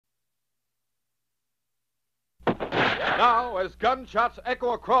Now, as gunshots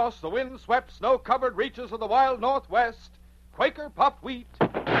echo across the wind-swept, snow-covered reaches of the wild Northwest, Quaker puffed wheat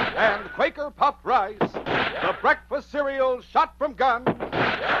and Quaker puffed rice, the breakfast cereal shot from guns,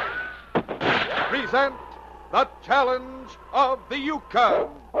 present the challenge of the Yukon.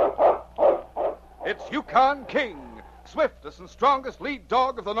 It's Yukon King, swiftest and strongest lead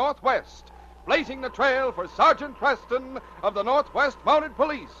dog of the Northwest, blazing the trail for Sergeant Preston of the Northwest Mounted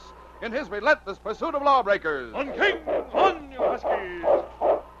Police in his relentless pursuit of lawbreakers. On, King! On, you huskies!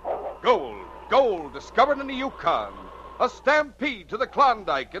 Gold discovered in the Yukon. A stampede to the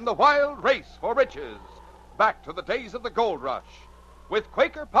Klondike in the wild race for riches. Back to the days of the gold rush. With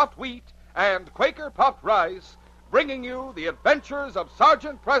Quaker puffed wheat and Quaker puffed rice, bringing you the adventures of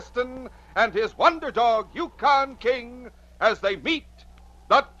Sergeant Preston and his wonder dog, Yukon King, as they meet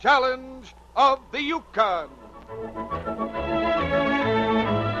the challenge of the Yukon.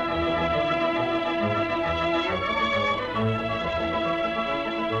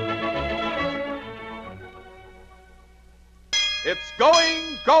 It's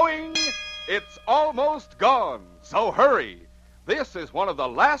going, it's almost gone, so hurry. This is one of the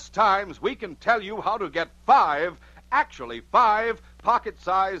last times we can tell you how to get five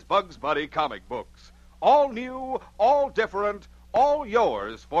pocket-sized Bugs Bunny comic books. All new, all different, all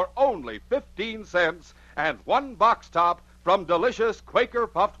yours for only 15 cents and one box top from delicious Quaker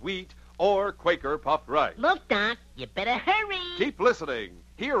puffed wheat or Quaker puffed rice. Look, Doc, you better hurry. Keep listening.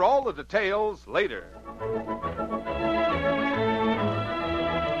 Hear all the details later.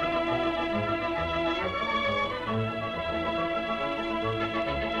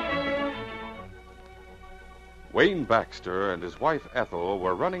 Wayne Baxter and his wife Ethel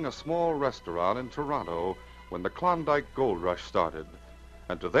were running a small restaurant in Toronto when the Klondike Gold Rush started.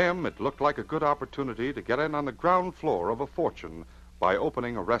 And to them, it looked like a good opportunity to get in on the ground floor of a fortune by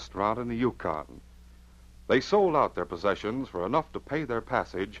opening a restaurant in the Yukon. They sold out their possessions for enough to pay their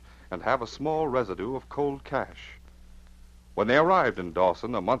passage and have a small residue of cold cash. When they arrived in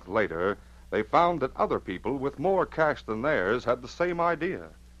Dawson a month later, they found that other people with more cash than theirs had the same idea.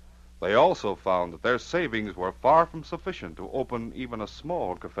 They also found that their savings were far from sufficient to open even a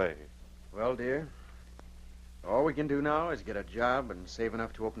small cafe. Well, dear, all we can do now is get a job and save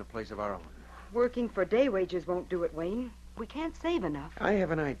enough to open a place of our own. Working for day wages won't do it, Wayne. We can't save enough. I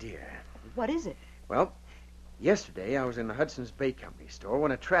have an idea. What is it? Well, yesterday I was in the Hudson's Bay Company store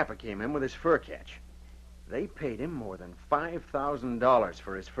when a trapper came in with his fur catch. They paid him more than $5,000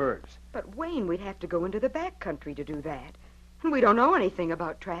 for his furs. But, Wayne, we'd have to go into the back country to do that. And we don't know anything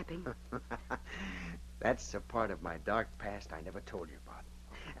about trapping. That's a part of my dark past I never told you about.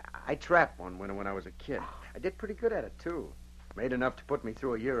 I trapped one winter when I was a kid. I did pretty good at it, too. Made enough to put me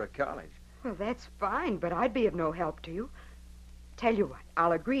through a year of college. Well, that's fine, but I'd be of no help to you. Tell you what,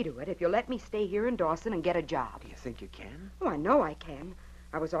 I'll agree to it if you'll let me stay here in Dawson and get a job. Do you think you can? Oh, I know I can.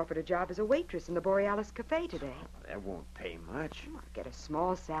 I was offered a job as a waitress in the Borealis Cafe today. That won't pay much. I'll get a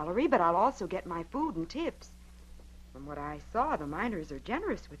small salary, but I'll also get my food and tips. From what I saw, the miners are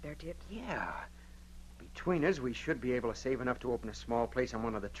generous with their tips. Yeah. Between us, we should be able to save enough to open a small place on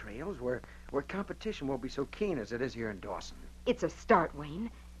one of the trails where competition won't be so keen as it is here in Dawson. It's a start, Wayne.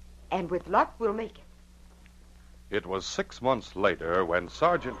 And with luck, we'll make it. It was 6 months later when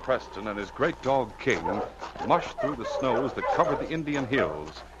Sergeant Preston and his great dog King mushed through the snows that covered the Indian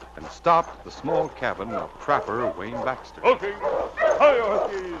hills and stopped at the small cabin of trapper Wayne Baxter. Okay. Hi,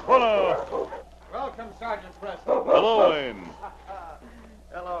 huskies. Voila. Welcome, Sergeant Preston. Hello, Wayne.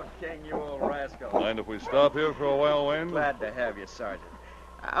 Hello, King, you old rascal. Mind if we stop here for a while, Wayne? Glad to have you, Sergeant.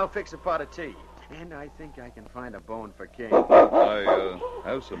 I'll fix a pot of tea. And I think I can find a bone for King. I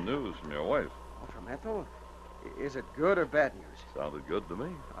have some news from your wife. From Ethel? Is it good or bad news? Sounded good to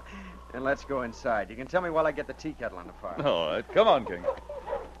me. Then let's go inside. You can tell me while I get the tea kettle on the fire. All right. Come on, King.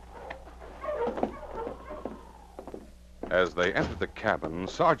 As they entered the cabin,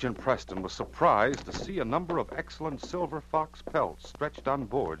 Sergeant Preston was surprised to see a number of excellent silver fox pelts stretched on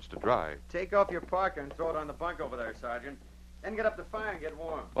boards to dry. Take off your parka and throw it on the bunk over there, Sergeant. Then get up the fire and get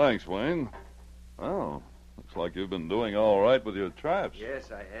warm. Thanks, Wayne. Oh, looks like you've been doing all right with your traps.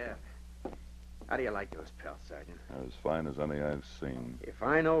 Yes, I have. How do you like those pelts, Sergeant? As fine as any I've seen. If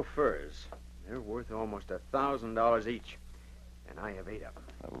I know furs, they're worth almost $1,000 each. And I have 8 of them.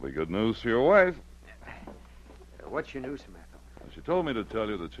 That'll be good news for your wife. What's your news from Ethel? She told me to tell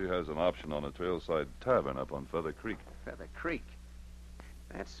you that she has an option on a trailside tavern up on Feather Creek. Feather Creek?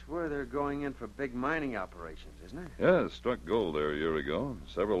 That's where they're going in for big mining operations, isn't it? Yeah, it struck gold there a year ago.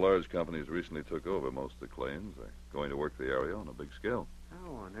 Several large companies recently took over most of the claims. They're going to work the area on a big scale.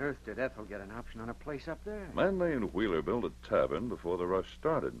 How on earth did Ethel get an option on a place up there? Manley and Wheeler built a tavern before the rush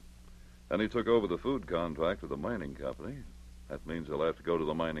started. Then he took over the food contract with the mining company. That means he'll have to go to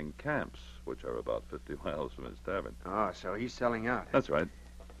the mining camps, which are about 50 miles from his tavern. Oh, so he's selling out. That's right.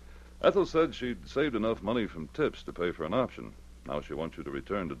 Ethel said she'd saved enough money from tips to pay for an option. Now she wants you to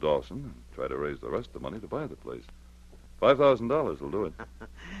return to Dawson and try to raise the rest of the money to buy the place. $5,000 will do it.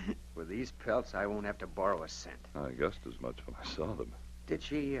 With these pelts, I won't have to borrow a cent. I guessed as much when I saw them. Did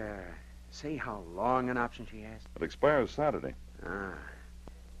she, say how long an option she has? It expires Saturday. Ah,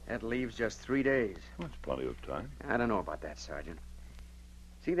 that leaves just 3 days. That's plenty of time. I don't know about that, Sergeant.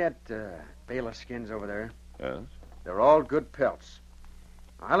 See that bale of skins over there? Yes? They're all good pelts.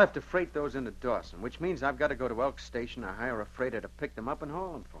 I'll have to freight those into Dawson, which means I've got to go to Elk Station and hire a freighter to pick them up and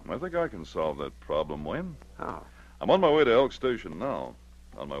haul them for me. I think I can solve that problem, Wayne. How? I'm on my way to Elk Station now.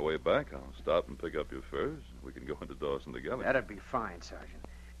 On my way back, I'll stop and pick up your furs. We can go into Dawson together. That'd be fine, Sergeant.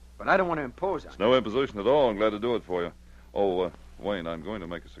 But I don't want to impose on It's no imposition at all. I'm glad to do it for you. Oh, Wayne, I'm going to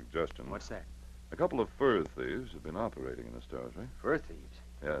make a suggestion. What's that? A couple of fur thieves have been operating in this territory. Fur thieves?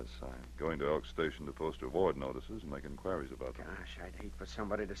 Yes, I'm going to Elk Station to post reward notices and make inquiries about them. Gosh, I'd hate for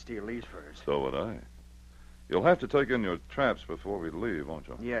somebody to steal these furs. So would I. You'll have to take in your traps before we leave, won't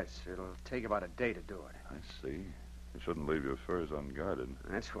you? Yes, it'll take about a day to do it. I see. You shouldn't leave your furs unguarded.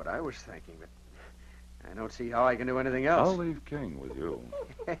 That's what I was thinking, but I don't see how I can do anything else. I'll leave King with you.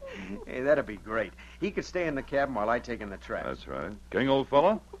 Hey, that'd be great. He could stay in the cabin while I take in the traps. That's right. King, old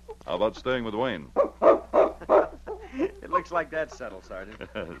fella, how about staying with Wayne? It looks like that's settled, Sergeant.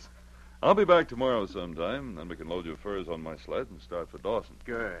 Yes. I'll be back tomorrow sometime, then we can load your furs on my sled and start for Dawson.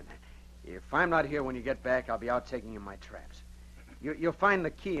 Good. If I'm not here when you get back, I'll be out taking in my traps. You'll find the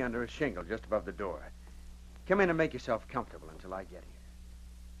key under a shingle just above the door. Come in and make yourself comfortable until I get here.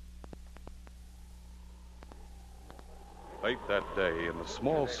 Late that day, in the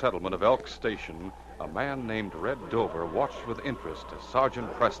small settlement of Elk Station, a man named Red Dover watched with interest as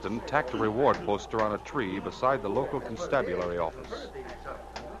Sergeant Preston tacked a reward poster on a tree beside the local constabulary office.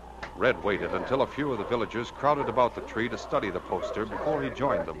 Red waited until a few of the villagers crowded about the tree to study the poster before he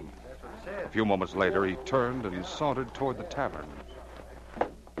joined them. A few moments later, he turned and sauntered toward the tavern.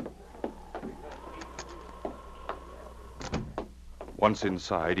 Once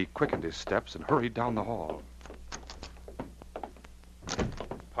inside, he quickened his steps and hurried down the hall.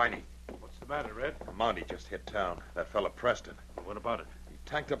 Piney, What's the matter, Red? a Mountie just hit town. That fella Preston. What about it? He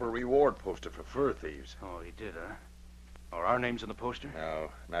tacked up a reward poster for fur thieves. Oh, he did, huh? Are our names on the poster?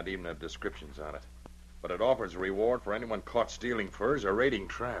 No, not even the descriptions on it. But it offers a reward for anyone caught stealing furs or raiding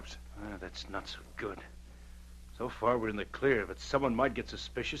traps. That's not so good. So far, we're in the clear, but someone might get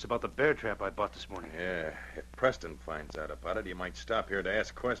suspicious about the bear trap I bought this morning. Yeah, if Preston finds out about it, he might stop here to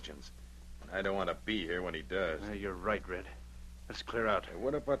ask questions. And I don't want to be here when he does. You're right, Red. Let's clear out. Hey,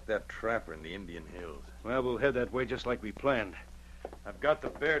 what about that trapper in the Indian Hills? Well, we'll head that way just like we planned. I've got the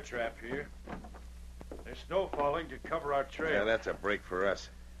bear trap here. There's snow falling to cover our trail. Yeah, that's a break for us.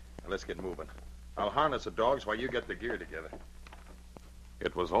 Now, let's get moving. I'll harness the dogs while you get the gear together.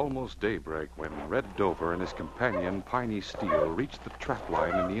 It was almost daybreak when Red Dover and his companion, Piney Steele, reached the trap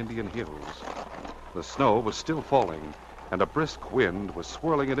line in the Indian Hills. The snow was still falling, and a brisk wind was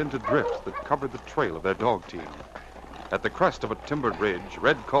swirling it into drifts that covered the trail of their dog team. At the crest of a timbered ridge,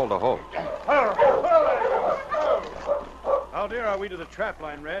 Red called a halt. How near are we to the trap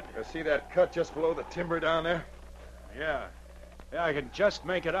line, Red? You see that cut just below the timber down there? Yeah, I can just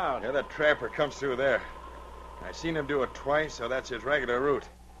make it out. Yeah, that trapper comes through there. I seen him do it twice, so that's his regular route.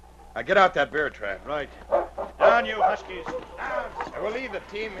 Now get out that bear trap. Right. Down, you huskies. Now, we'll leave the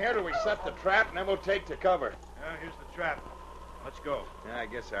team here till we set the trap, and then we'll take to cover. Here's the trap. Let's go. Yeah, I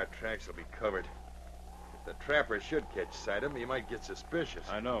guess our tracks will be covered. If the trapper should catch sight of him, he might get suspicious.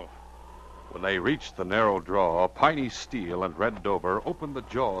 I know. When they reached the narrow draw, Piney Steele and Red Dover opened the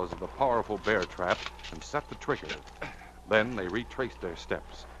jaws of the powerful bear trap and set the trigger. Then they retraced their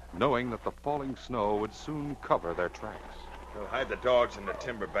steps, knowing that the falling snow would soon cover their tracks. We'll hide the dogs in the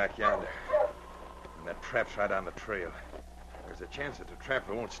timber back yonder. And that trap's right on the trail. There's a chance that the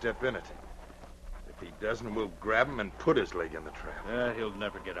trapper won't step in it. If he doesn't, we'll grab him and put his leg in the trap. He'll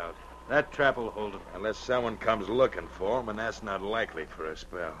never get out. That trap will hold him. Unless someone comes looking for him, and that's not likely for a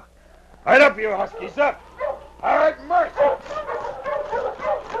spell. Right up, you huskies, up! All right, march!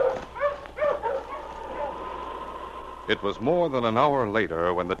 It was more than an hour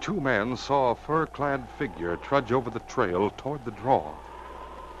later when the two men saw a fur-clad figure trudge over the trail toward the draw.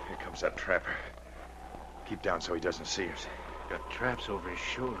 Here comes that trapper. Keep down so he doesn't see us. Got traps over his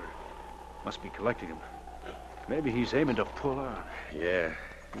shoulder. Must be collecting them. Maybe he's aiming to pull on. Yeah.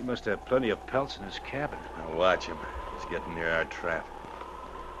 He must have plenty of pelts in his cabin. Now watch him. He's getting near our trap.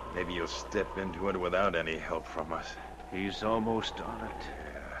 Maybe he'll step into it without any help from us. He's almost on it.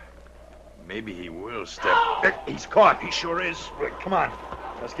 Maybe he will step. He's caught. He sure is. Come on.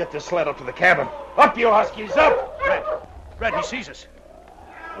 Let's get this sled up to the cabin. Up, you huskies, up! Red, he sees us.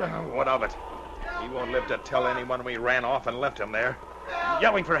 What of it? He won't live to tell anyone we ran off and left him there.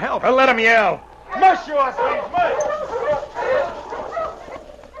 Yelling for help. Let him yell. Mush, you huskies, mush!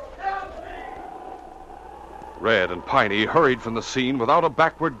 Red and Piney hurried from the scene without a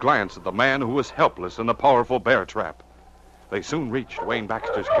backward glance at the man who was helpless in the powerful bear trap. They soon reached Wayne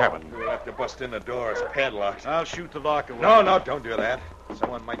Baxter's cabin. We'll have to bust in the door. It's padlocked. I'll shoot the lock away. No, don't do that.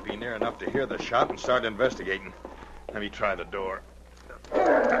 Someone might be near enough to hear the shot and start investigating. Let me try the door.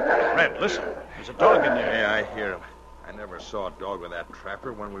 Red, listen. There's a dog in there. Yeah, I hear him. I never saw a dog with that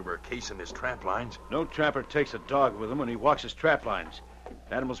trapper when we were casing his trap lines. No trapper takes a dog with him when he walks his trap lines.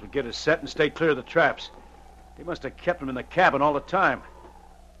 Animals would get his set and stay clear of the traps. He must have kept him in the cabin all the time.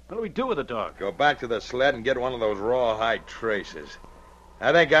 What do we do with the dog? Go back to the sled and get one of those rawhide traces.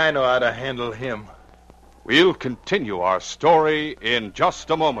 I think I know how to handle him. We'll continue our story in just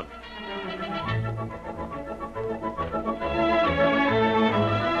a moment.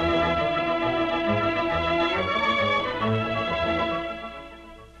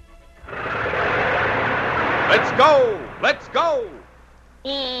 Let's go! Let's go!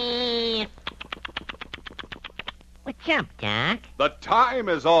 What's up, Doc? The time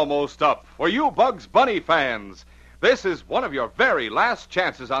is almost up. For you Bugs Bunny fans, this is one of your very last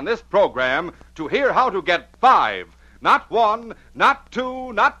chances on this program to hear how to get 5, not 1, not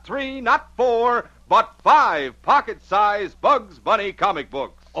 2, not 3, not 4, but 5 pocket-sized Bugs Bunny comic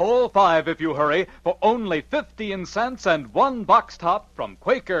books. All 5 if you hurry, for only 15 cents and 1 box top from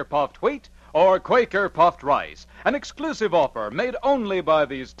Quaker Puffed Wheat or Quaker Puffed Rice. An exclusive offer made only by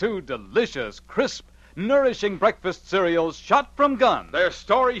these 2 delicious, crisp, nourishing breakfast cereals shot from guns. They're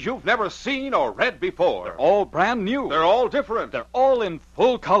stories you've never seen or read before. They're all brand new. They're all different. They're all in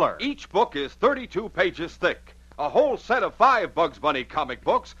full color. Each book is 32 pages thick. A whole set of 5 Bugs Bunny comic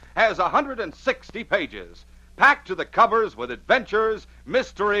books has 160 pages, packed to the covers with adventures,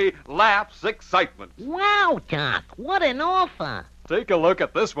 mystery, laughs, excitement. Wow, Doc, what an offer. Take a look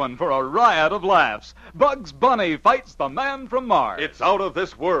at this one for a riot of laughs. Bugs Bunny Fights the Man from Mars. It's out of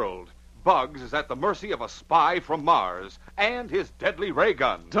this world. Bugs is at the mercy of a spy from Mars and his deadly ray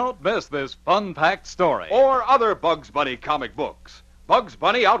gun. Don't miss this fun-packed story. Or other Bugs Bunny comic books. Bugs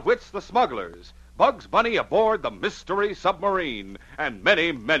Bunny outwits the smugglers. Bugs Bunny aboard the mystery submarine, and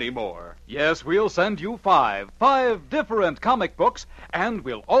many, many more. Yes, we'll send you 5 different comic books, and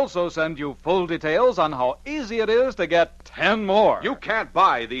we'll also send you full details on how easy it is to get 10 more. You can't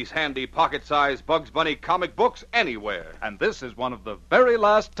buy these handy pocket-sized Bugs Bunny comic books anywhere. And this is one of the very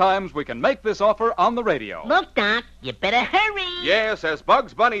last times we can make this offer on the radio. Look, Doc, you better hurry. Yes, as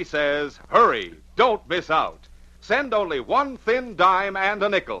Bugs Bunny says, hurry. Don't miss out. Send only 1 thin dime and a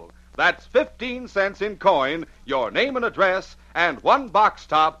nickel. That's 15 cents in coin, your name and address, and 1 box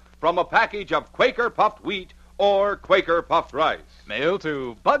top from a package of Quaker Puffed Wheat or Quaker Puffed Rice. Mail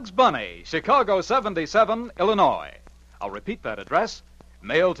to Bugs Bunny, Chicago 77, Illinois. I'll repeat that address.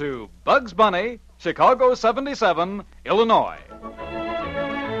 Mail to Bugs Bunny, Chicago 77, Illinois.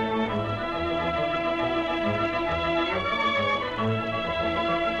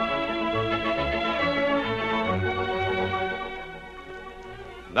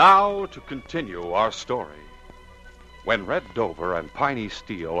 Now to continue our story. When Red Dover and Piney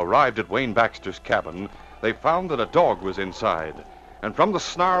Steele arrived at Wayne Baxter's cabin, they found that a dog was inside. And from the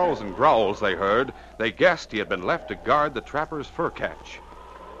snarls and growls they heard, they guessed he had been left to guard the trapper's fur catch.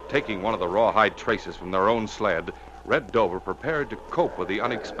 Taking one of the rawhide traces from their own sled, Red Dover prepared to cope with the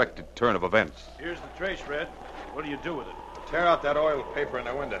unexpected turn of events. Here's the trace, Red. What do you do with it? Tear out that oil paper in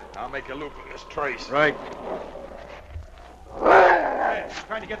the window. I'll make a loop in this trace. Right. Red, he's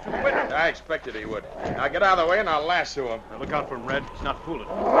trying to get through the window. I expected he would. Now get out of the way and I'll lasso him. Now look out for him, Red. He's not fooling.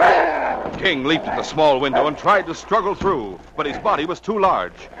 King leaped at the small window and tried to struggle through, but his body was too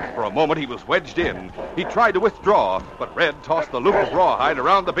large. For a moment, he was wedged in. He tried to withdraw, but Red tossed the loop of rawhide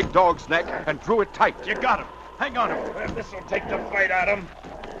around the big dog's neck and drew it tight. You got him. Hang on to him. This'll take the fight out of him.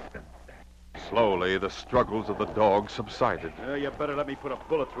 Slowly, the struggles of the dog subsided. You better let me put a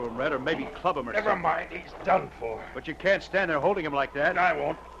bullet through him, Red, or maybe club him or Never something. mind, he's done for. But you can't stand there holding him like that. I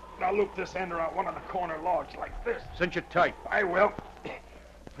won't. I'll loop this end around one of the corner logs like this. Cinch it tight. I will.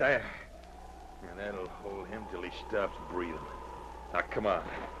 There. And that'll hold him till he stops breathing. Now, come on.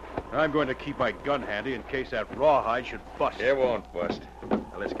 I'm going to keep my gun handy in case that rawhide should bust. It won't bust. Now,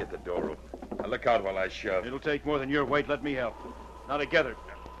 let's get the door open. Now, look out while I shove. It'll take more than your weight. Let me help. Now, together.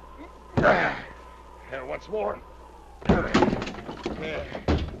 And once more. There.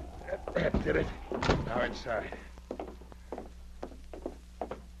 That did it. Now inside.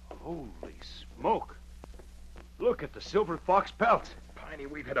 Holy smoke. Look at the silver fox pelt. Piney,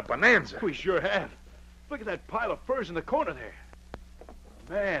 we've had a bonanza. We sure have. Look at that pile of furs in the corner there.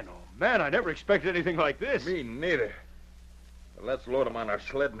 Man, oh man, I never expected anything like this. Me neither. Well, let's load them on our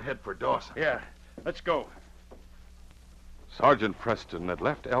sled and head for Dawson. Yeah, let's go. Sergeant Preston had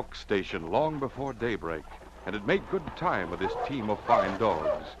left Elk Station long before daybreak and had made good time with his team of fine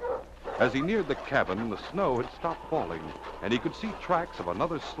dogs. As he neared the cabin, the snow had stopped falling, and he could see tracks of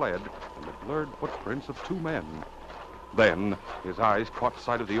another sled and the blurred footprints of two men. Then his eyes caught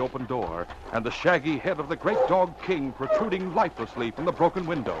sight of the open door and the shaggy head of the great dog King protruding lifelessly from the broken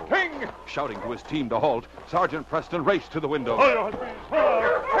window. King! Shouting to his team to halt, Sergeant Preston raced to the window.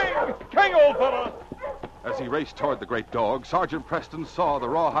 King! King, old fella! As he raced toward the great dog, Sergeant Preston saw the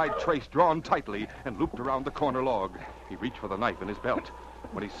rawhide trace drawn tightly and looped around the corner log. He reached for the knife in his belt.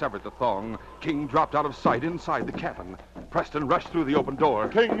 When he severed the thong, King dropped out of sight inside the cabin. Preston rushed through the open door.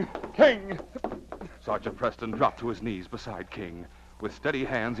 King! King! Sergeant Preston dropped to his knees beside King. With steady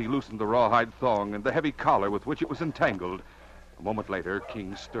hands, he loosened the rawhide thong and the heavy collar with which it was entangled. A moment later,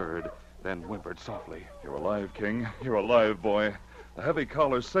 King stirred, then whimpered softly. You're alive, King. You're alive, boy. The heavy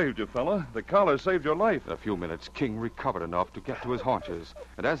collar saved you, fella. The collar saved your life. In a few minutes, King recovered enough to get to his haunches.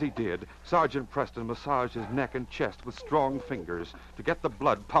 And as he did, Sergeant Preston massaged his neck and chest with strong fingers to get the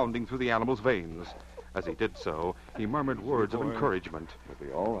blood pounding through the animal's veins. As he did so, he murmured words of encouragement. You'll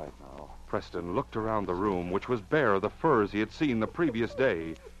be all right now. Preston looked around the room, which was bare of the furs he had seen the previous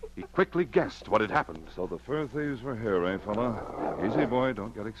day. He quickly guessed what had happened. So the fur thieves were here, eh, fella? Easy, boy.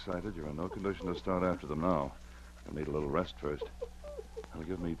 Don't get excited. You're in no condition to start after them now. You'll need a little rest first. It'll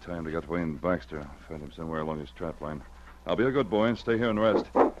give me time to get Wayne Baxter. Find him somewhere along his trap line. I'll be a good boy and stay here and rest.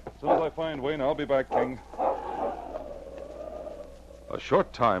 As soon as I find Wayne, I'll be back, King. A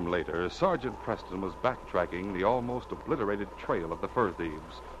short time later, Sergeant Preston was backtracking the almost obliterated trail of the fur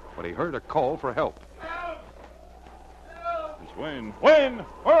thieves when he heard a call for help. It's Wayne. Wayne!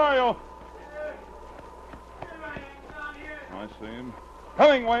 Where are you? I see him.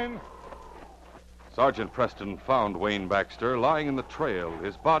 Coming, Wayne! Sergeant Preston found Wayne Baxter lying in the trail,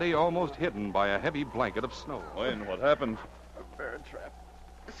 his body almost hidden by a heavy blanket of snow. Wayne, what happened? A bear trap.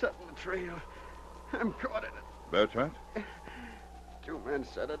 Set in the trail. I'm caught in it. Bear trap? 2 men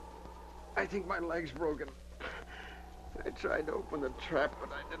set it. I think my leg's broken. I tried to open the trap,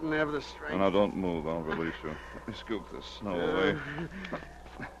 but I didn't have the strength. Now, don't move. I'll release you. Let me scoop this snow away.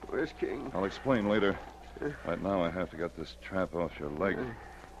 Where's King? I'll explain later. Right now, I have to get this trap off your leg.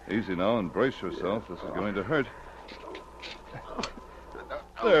 Easy now and brace yourself. This is going to hurt.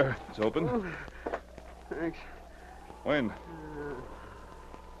 There. It's open. Thanks. Wayne.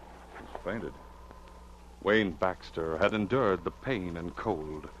 He's fainted. Wayne Baxter had endured the pain and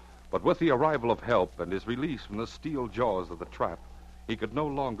cold, but with the arrival of help and his release from the steel jaws of the trap, he could no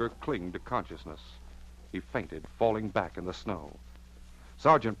longer cling to consciousness. He fainted, falling back in the snow.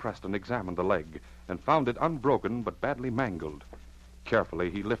 Sergeant Preston examined the leg and found it unbroken but badly mangled. Carefully,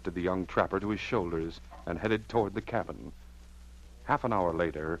 he lifted the young trapper to his shoulders and headed toward the cabin. Half an hour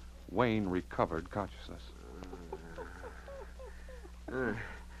later, Wayne recovered consciousness. Where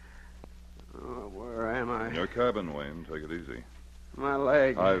am I? In your cabin, Wayne. Take it easy. My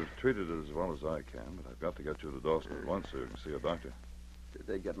leg. I've treated it as well as I can, but I've got to get you to Dawson at once so you can see a doctor. Did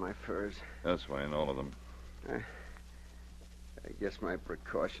they get my furs? Yes, Wayne, all of them. I guess my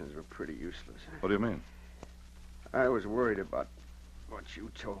precautions were pretty useless. What do you mean? I was worried about what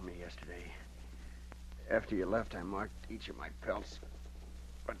you told me yesterday. After you left, I marked each of my pelts.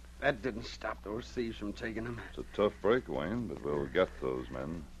 But that didn't stop those thieves from taking them. It's a tough break, Wayne, but we'll get those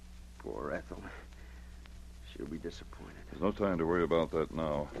men. Poor Ethel. She'll be disappointed. There's no time to worry about that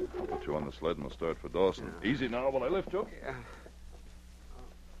now. I'll put you on the sled and we'll start for Dawson. Yeah. Easy now while I lift you. Yeah.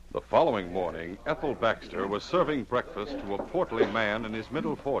 The following morning, Ethel Baxter was serving breakfast to a portly man in his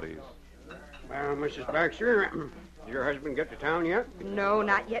middle 40s. Well, Mrs. Baxter, did your husband get to town yet? No,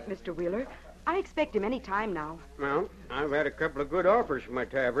 not yet, Mr. Wheeler. I expect him any time now. Well, I've had a couple of good offers from my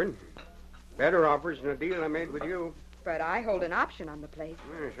tavern. Better offers than the deal I made with you. But I hold an option on the place.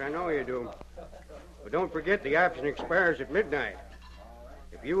 Yes, I know you do. But don't forget the option expires at midnight.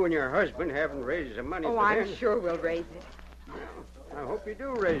 If you and your husband haven't raised the money Oh, for I'm then, sure we'll raise it. I hope you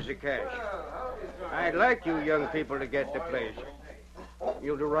do raise the cash. I'd like you young people to get the place.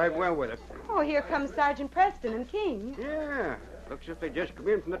 You'll do right well with it. Oh, here comes Sergeant Preston and King. Yeah, looks as if they just come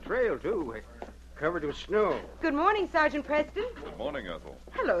in from the trail, too. Covered with snow. Good morning, Sergeant Preston. Good morning, Ethel.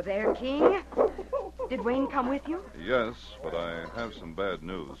 Hello there, King. Did Wayne come with you? Yes, but I have some bad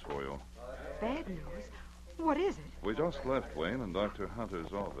news for you. Bad news? What is it? We just left Wayne in Dr.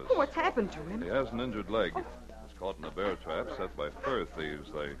 Hunter's office. What's happened to him? He has an injured leg. His caught in a bear trap set by fur thieves.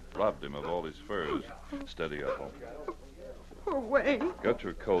 They robbed him of all his furs. Steady, Ethel. Oh, Wayne. Get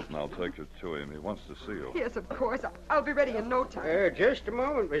your coat and I'll take you to him. He wants to see you. Yes, of course. I'll be ready in no time. Just a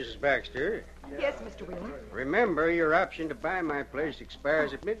moment, Mrs. Baxter. Yes, Mr. Wheeler. Remember, your option to buy my place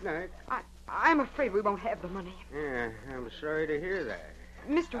expires at midnight. I'm afraid we won't have the money. Yeah, I'm sorry to hear that.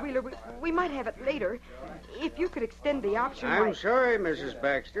 Mr. Wheeler, we might have it later. If you could extend the option... I'm sorry, Mrs.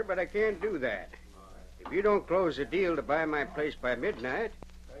 Baxter, but I can't do that. If you don't close the deal to buy my place by midnight,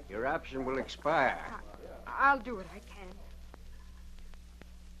 your option will expire. I'll do what I can.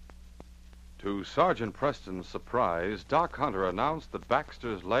 To Sergeant Preston's surprise, Doc Hunter announced that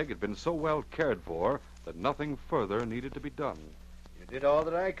Baxter's leg had been so well cared for that nothing further needed to be done. You did all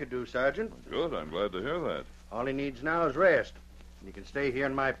that I could do, Sergeant. Good, I'm glad to hear that. All he needs now is rest. You can stay here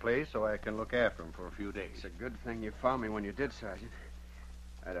in my place so I can look after him for a few days. It's a good thing you found me when you did, Sergeant.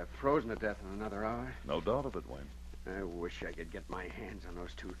 I'd have frozen to death in another hour. No doubt of it, Wayne. I wish I could get my hands on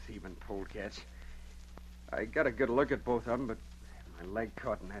those two thieving polecats. I got a good look at both of them, but my leg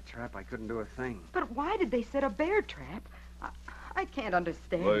caught in that trap. I couldn't do a thing. But why did they set a bear trap? I can't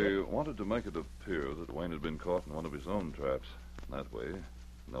understand They it. wanted to make it appear that Wayne had been caught in one of his own traps. That way,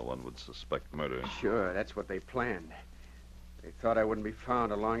 no one would suspect murder. Sure, that's what they planned. They thought I wouldn't be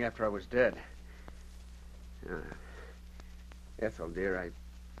found long after I was dead. Ethel, dear,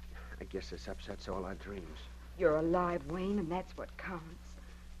 I guess this upsets all our dreams. You're alive, Wayne, and that's what counts.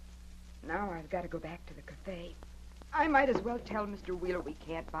 Now I've got to go back to the cafe. I might as well tell Mr. Wheeler we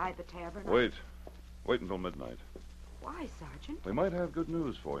can't buy the tavern. Wait until midnight. Why, Sergeant? We might have good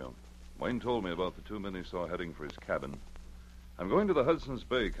news for you. Wayne told me about the two men he saw heading for his cabin. I'm going to the Hudson's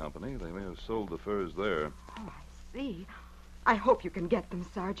Bay Company. They may have sold the furs there. Oh, I see. I hope you can get them,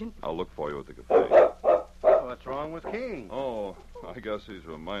 Sergeant. I'll look for you at the cafe. What's wrong with King? Oh, I guess he's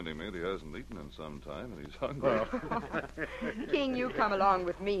reminding me that he hasn't eaten in some time and he's hungry. King, you come along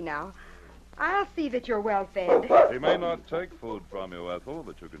with me now. I'll see that you're well fed. He may not take food from you, Ethel,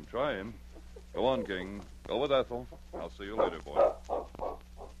 but you can try him. Go on, King. Go with Ethel. I'll see you later, boy.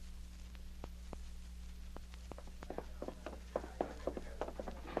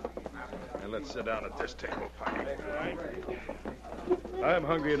 Now, let's sit down at this table, Pike. I'm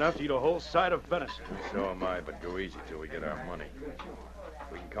hungry enough to eat a whole side of venison. So am I, but go easy till we get our money.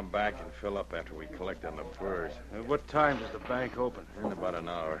 We can come back and fill up after we collect on the furs. At what time does the bank open? In about an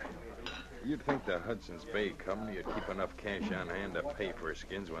hour. You'd think the Hudson's Bay Company would keep enough cash on hand to pay for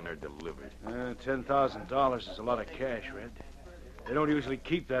skins when they're delivered. $10,000 is a lot of cash, Red. They don't usually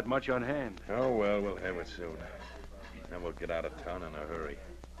keep that much on hand. Oh, well, we'll have it soon. Then we'll get out of town in a hurry.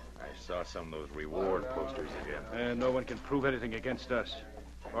 I saw some of those reward posters again. And no one can prove anything against us.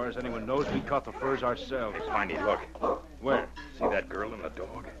 As far as anyone knows, we caught the furs ourselves. Hey, Piney, look. Where? See that girl and the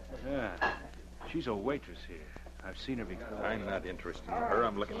dog? Yeah. She's a waitress here. I've seen her before. I'm not interested in her.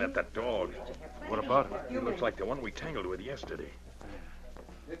 I'm looking at that dog. What about her? He looks like the one we tangled with yesterday.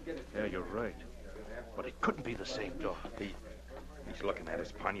 Yeah, you're right. But it couldn't be the same dog. He's looking at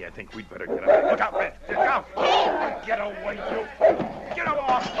us, Piney. I think we'd better get out. Look out, Red! Look out! Get away, you! Get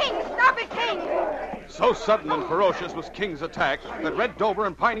off! King, stop it, King! So sudden and ferocious was King's attack that Red Dover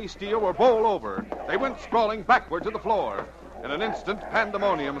and Piney Steele were bowled over. They went sprawling backward to the floor. In an instant,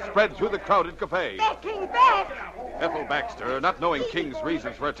 pandemonium spread through the crowded cafe. Back, King, back! Ethel Baxter, not knowing King's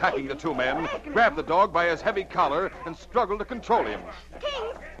reasons for attacking the two men, grabbed the dog by his heavy collar and struggled to control him.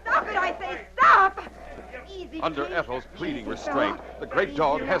 King, stop it, I say, stop! Easy, Under King. Ethel's pleading restraint, the great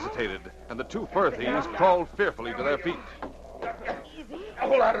dog hesitated, and the two fur thieves crawled fearfully to their feet. Easy.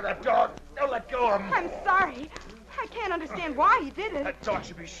 Hold out of that dog! Don't let go of him! I'm sorry. I can't understand why he did it. That dog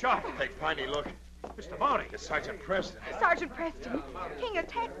should be shot. Hey, Piney, look. Mr. Mounty. It's Sergeant Preston. Sergeant Preston, King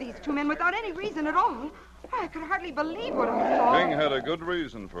attacked these two men without any reason at all. I could hardly believe what I saw. King had a good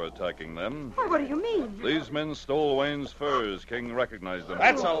reason for attacking them. Why, what do you mean? These men stole Wayne's furs. King recognized them.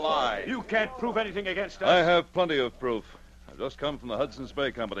 That's a lie. You can't prove anything against us. I have plenty of proof. I've just come from the Hudson's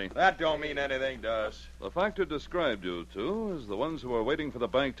Bay Company. That don't mean anything to us. The factor described you two is the ones who are waiting for the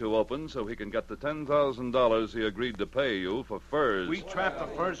bank to open so he can get the $10,000 he agreed to pay you for furs. We trapped the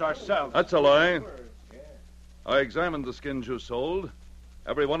furs ourselves. That's a lie. I examined the skins you sold.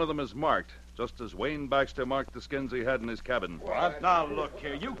 Every one of them is marked, just as Wayne Baxter marked the skins he had in his cabin. What? Now, look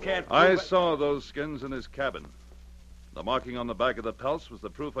here. You can't prove I it. saw those skins in his cabin. The marking on the back of the pelts was the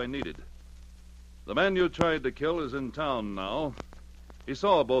proof I needed. The man you tried to kill is in town now. He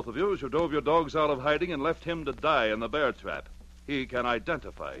saw both of you as you drove your dogs out of hiding and left him to die in the bear trap. He can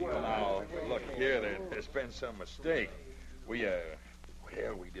identify you. Now, look here. There's been some mistake. We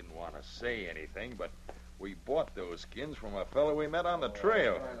didn't want to say anything, but We bought those skins from a fellow we met on the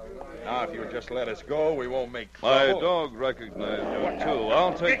trail. Now, if you'll just let us go, we won't make My trouble. dog recognized you, too.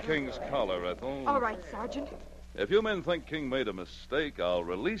 I'll take King's collar, Ethel. All right, Sergeant. If you men think King made a mistake, I'll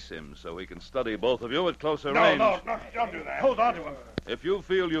release him so he can study both of you at closer No, range. no, don't do that. Hold on to him. If you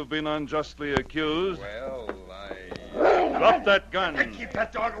feel you've been unjustly accused, Well, drop that gun. Keep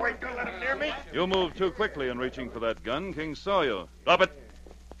that dog away. Don't let him near me. You moved too quickly in reaching for that gun. King saw you. Drop it.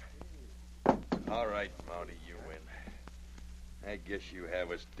 All right, Mountie, you win. I guess you have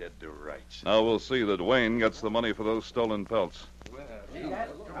us dead to rights. Now we'll see that Wayne gets the money for those stolen pelts.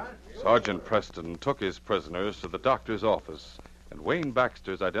 Sergeant Preston took his prisoners to the doctor's office, and Wayne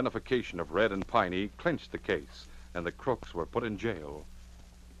Baxter's identification of Red and Piney clinched the case, and the crooks were put in jail.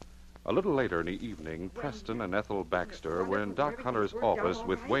 A little later in the evening, Preston and Ethel Baxter were in Doc Hunter's office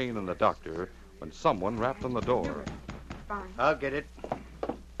with Wayne and the doctor when someone rapped on the door. Fine. I'll get it.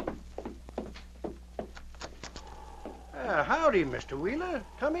 Howdy, Mr. Wheeler.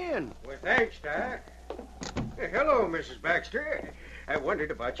 Come in. Well, thanks, Doc. Hello, Mrs. Baxter. I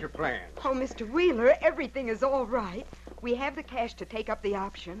wondered about your plans. Oh, Mr. Wheeler, everything is all right. We have the cash to take up the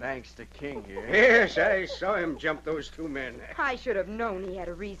option. Thanks to King here. Yes, I saw him jump those two men. I should have known he had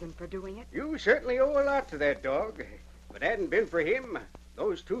a reason for doing it. You certainly owe a lot to that dog. If it hadn't been for him,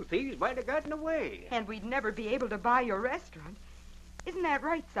 those two thieves might have gotten away. And we'd never be able to buy your restaurant. Isn't that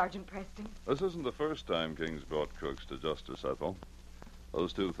right, Sergeant Preston? This isn't the first time King's brought crooks to justice, Ethel.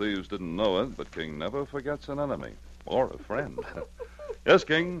 Those two thieves didn't know it, but King never forgets an enemy. Or a friend. Yes,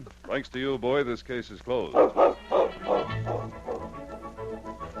 King. Thanks to you, boy, this case is closed.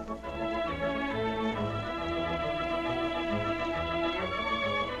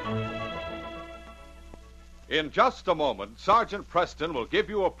 In just a moment, Sergeant Preston will give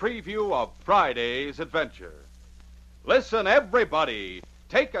you a preview of Friday's adventure. Listen, everybody.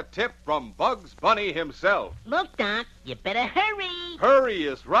 Take a tip from Bugs Bunny himself. Look, Doc, you better hurry. Hurry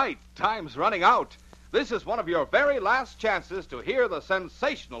is right. Time's running out. This is one of your very last chances to hear the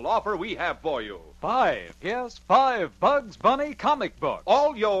sensational offer we have for you. 5 Bugs Bunny comic books.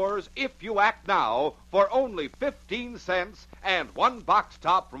 All yours if you act now for only 15 cents and one box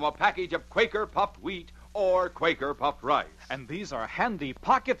top from a package of Quaker puffed wheat or Quaker puffed rice. And these are handy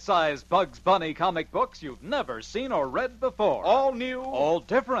pocket-sized Bugs Bunny comic books you've never seen or read before. All new. All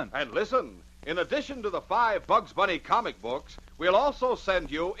different. And listen, in addition to the 5 Bugs Bunny comic books, we'll also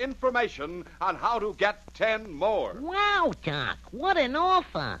send you information on how to get 10 more. Wow, Doc, what an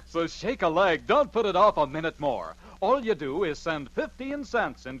offer. So shake a leg. Don't put it off a minute more. All you do is send 15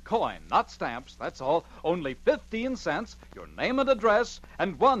 cents in coin, not stamps, that's all. Only 15 cents, your name and address,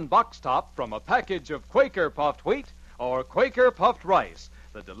 and one box top from a package of Quaker puffed wheat or Quaker puffed rice,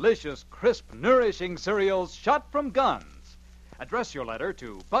 the delicious, crisp, nourishing cereals shot from guns. Address your letter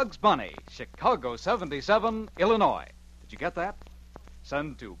to Bugs Bunny, Chicago 77, Illinois. Did you get that?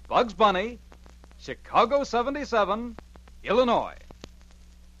 Send to Bugs Bunny, Chicago 77, Illinois.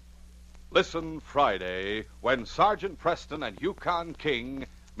 Listen Friday when Sergeant Preston and Yukon King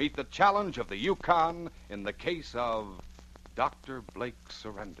meet the challenge of the Yukon in the case of Dr. Blake's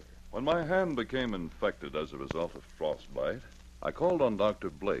surrender. When my hand became infected as a result of frostbite, I called on Dr.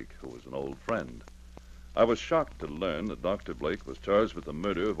 Blake, who was an old friend. I was shocked to learn that Dr. Blake was charged with the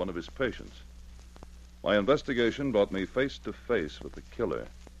murder of one of his patients. My investigation brought me face to face with the killer.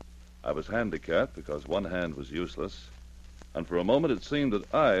 I was handicapped because one hand was useless, and for a moment it seemed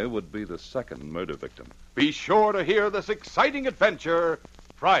that I would be the second murder victim. Be sure to hear this exciting adventure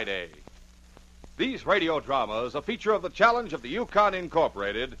Friday. These radio dramas, a feature of the Challenge of the Yukon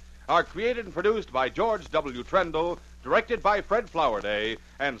Incorporated, are created and produced by George W. Trendle, directed by Fred Flowerday,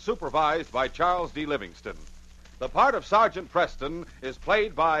 and supervised by Charles D. Livingston. The part of Sergeant Preston is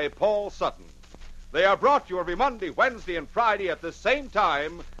played by Paul Sutton. They are brought to you every Monday, Wednesday, and Friday at the same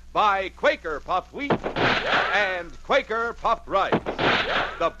time by Quaker puffed wheat and Quaker puffed rice.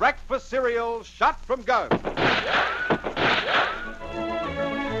 The breakfast cereal shot from guns.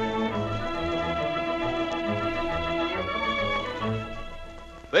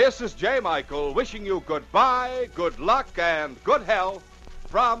 This is J. Michael wishing you goodbye, good luck, and good health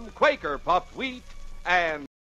from Quaker puffed wheat and